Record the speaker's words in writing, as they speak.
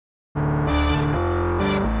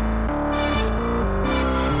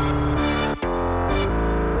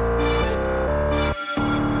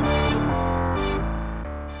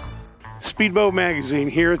Speedboat Magazine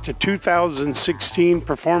here at the 2016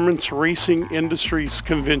 Performance Racing Industries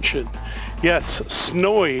Convention. Yes,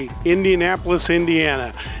 snowy Indianapolis,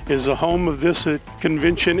 Indiana is the home of this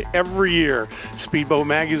convention every year. Speedboat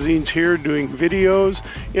Magazine's here doing videos,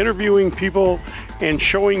 interviewing people, and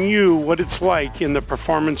showing you what it's like in the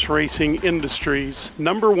performance racing industry's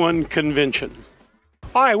 #1 convention.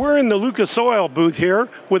 Hi, we're in the Lucas Oil booth here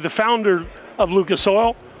with the founder of Lucas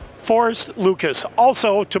Oil, Forrest Lucas.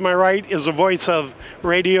 Also to my right is the voice of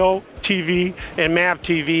radio, TV, and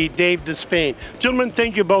MavTV, Dave Despain. Gentlemen,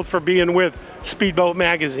 thank you both for being with Speedboat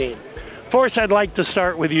Magazine. Forrest, I'd like to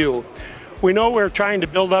start with you. We know we're trying to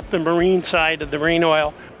build up the marine side of the marine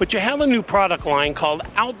oil, but you have a new product line called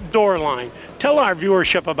Outdoor Line. Tell our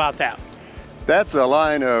viewership about that. That's a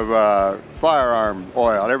line of firearm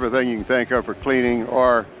oil, everything you can think of for cleaning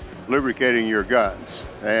or lubricating your guns.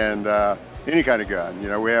 And any kind of gun. You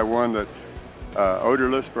know, we have one that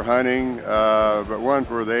odorless for hunting, but one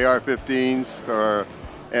for the AR-15s,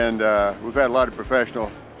 and we've had a lot of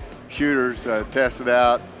professional shooters test it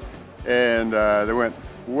out, and they went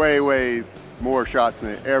way more shots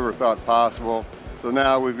than they ever thought possible. So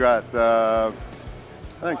now we've got, I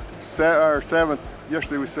think, our 7th,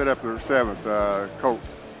 yesterday we set up our 7th Colt,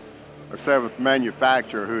 our 7th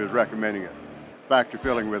manufacturer who is recommending it, factory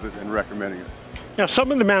filling with it and recommending it. Now,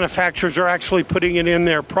 some of the manufacturers are actually putting it in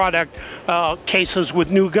their product cases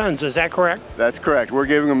with new guns. Is that correct? That's correct. We're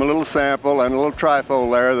giving them a little sample and a little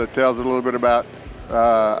trifold there that tells a little bit about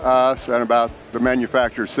us and about the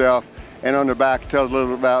manufacturer itself. And on the back, it tells a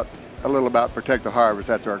little about Protect the Harvest.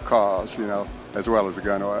 That's our cause, you know, as well as the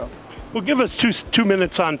gun oil. Well, give us two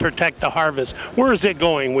minutes on Protect the Harvest. Where is it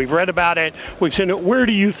going? We've read about it. We've seen it. Where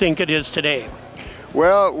do you think it is today?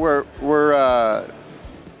 Well,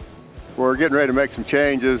 we're getting ready to make some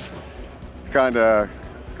changes, kind of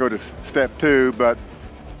go to step 2, but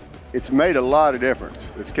it's made a lot of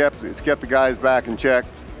difference. It's kept the guys back in check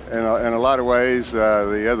in a lot of ways.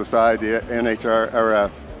 The other side, the NHR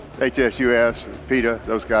or HSUS, PETA,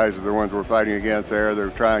 those guys are the ones we're fighting against there. They're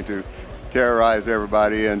trying to terrorize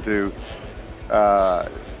everybody into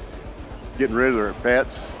getting rid of their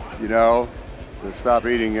pets, you know, to stop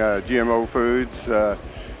eating GMO foods.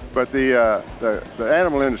 But the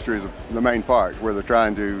animal industry is the main part, where they're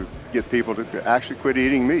trying to get people to actually quit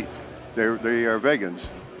eating meat. They are vegans.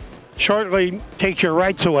 Shortly take your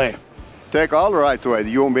rights away. Take all the rights away.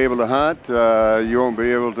 You won't be able to hunt. You won't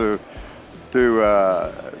be able to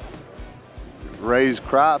raise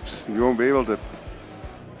crops. You won't be able to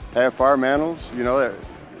have farm animals. You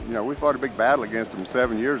know, we fought a big battle against them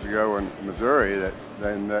 7 years ago in Missouri.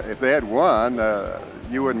 If they had won,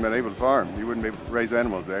 you wouldn't have been able to farm. You wouldn't be able to raise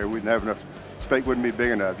animals there. We wouldn't have enough. State wouldn't be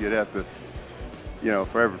big enough. You'd have to, you know,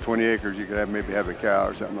 for every 20 acres, you could maybe have a cow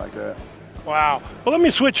or something like that. Wow. Well, let me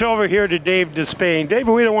switch over here to Dave Despain. Dave,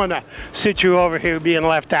 we don't want to sit you over here being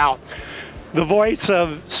left out. The voice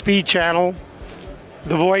of Speed Channel,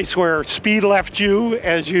 the voice where Speed left you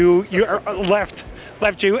as you left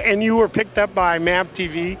you, and you were picked up by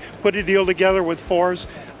MavTV, put a deal together with Forrest.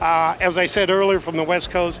 As I said earlier, from the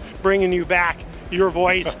West Coast, bringing you back. Your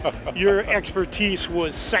voice, your expertise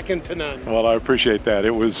was second to none. Well, I appreciate that. It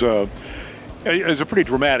was a pretty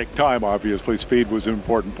dramatic time, obviously. Speed was an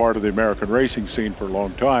important part of the American racing scene for a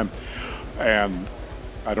long time. And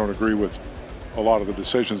I don't agree with a lot of the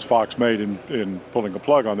decisions Fox made in pulling a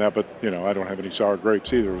plug on that, but, you know, I don't have any sour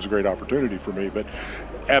grapes either. It was a great opportunity for me. But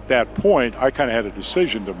at that point, I kind of had a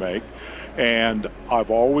decision to make. And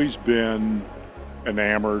I've always been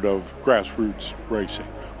enamored of grassroots racing.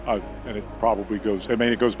 And it probably goes, I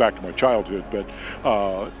mean, it goes back to my childhood, but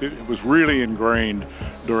it was really ingrained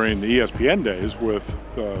during the ESPN days with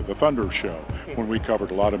the Thunder show, when we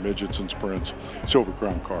covered a lot of midgets and sprints, Silver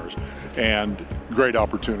Crown cars, and great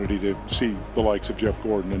opportunity to see the likes of Jeff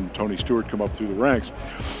Gordon and Tony Stewart come up through the ranks.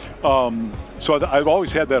 So I've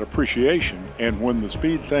always had that appreciation, and when the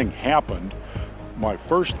Speed thing happened, my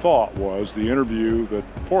first thought was the interview that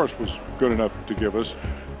Forrest was good enough to give us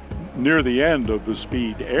near the end of the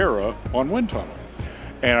Speed era on Wind Tunnel.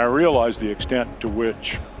 And I realized the extent to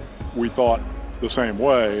which we thought the same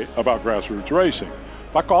way about grassroots racing.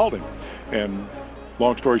 I called him, and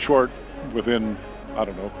long story short, within, I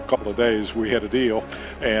don't know, a couple of days, we had a deal.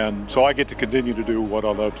 And so I get to continue to do what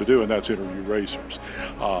I love to do, and that's interview racers.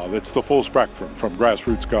 That's the full spectrum, from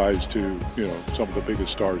grassroots guys to, you know, some of the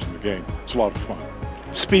biggest stars in the game. It's a lot of fun.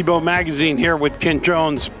 Speedboat Magazine here with Kent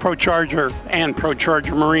Jones, Procharger and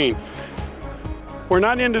Procharger Marine. We're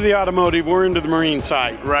not into the automotive, we're into the marine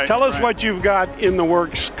side. Right. Tell us what you've got in the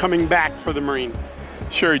works coming back for the marine.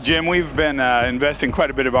 Sure, Jim. We've been investing quite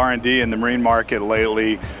a bit of R&D in the marine market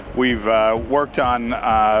lately. We've worked on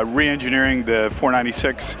re-engineering the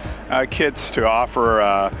 496 kits to offer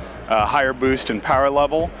a higher boost and power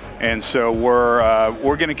level, and so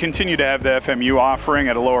we're going to continue to have the FMU offering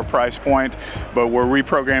at a lower price point, but we're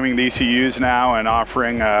reprogramming the ECUs now and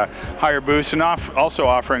offering a higher boost, and also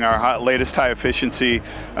offering our latest high efficiency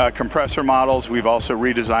compressor models. We've also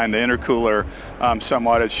redesigned the intercooler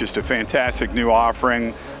somewhat. It's just a fantastic new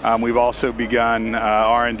offering. We've also begun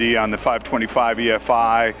R&D on the 525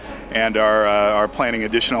 EFI and are planning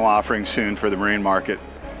additional offerings soon for the marine market.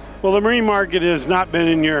 Well, the marine market has not been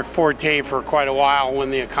in your forte for quite a while.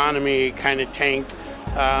 When the economy kind of tanked,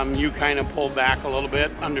 you kind of pulled back a little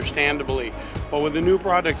bit, understandably. But with the new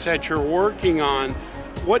products that you're working on,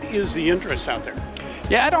 what is the interest out there?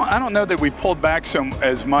 Yeah, I don't know that we pulled back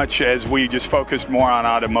as much as we just focused more on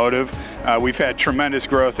automotive. We've had tremendous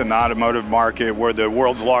growth in the automotive market. We're the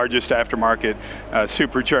world's largest aftermarket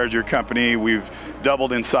supercharger company. We've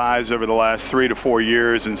doubled in size over the last 3 to 4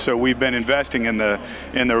 years, and so we've been investing in the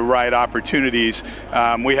right opportunities.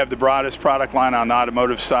 We have the broadest product line on the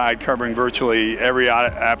automotive side, covering virtually every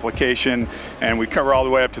application, and we cover all the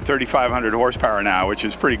way up to 3,500 horsepower now, which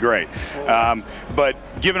is pretty great. But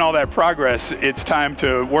given all that progress, it's time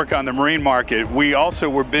to work on the marine market. We also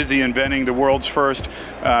were busy inventing the world's first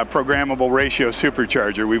programmable ratio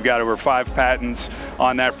supercharger. We've got over 5 patents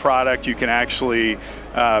on that product. You can actually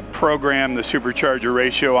program the supercharger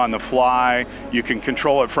ratio on the fly. You can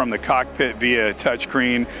control it from the cockpit via a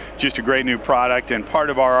touchscreen. Just a great new product, and part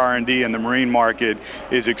of our R&D in the marine market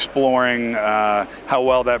is exploring how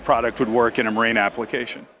well that product would work in a marine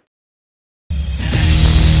application.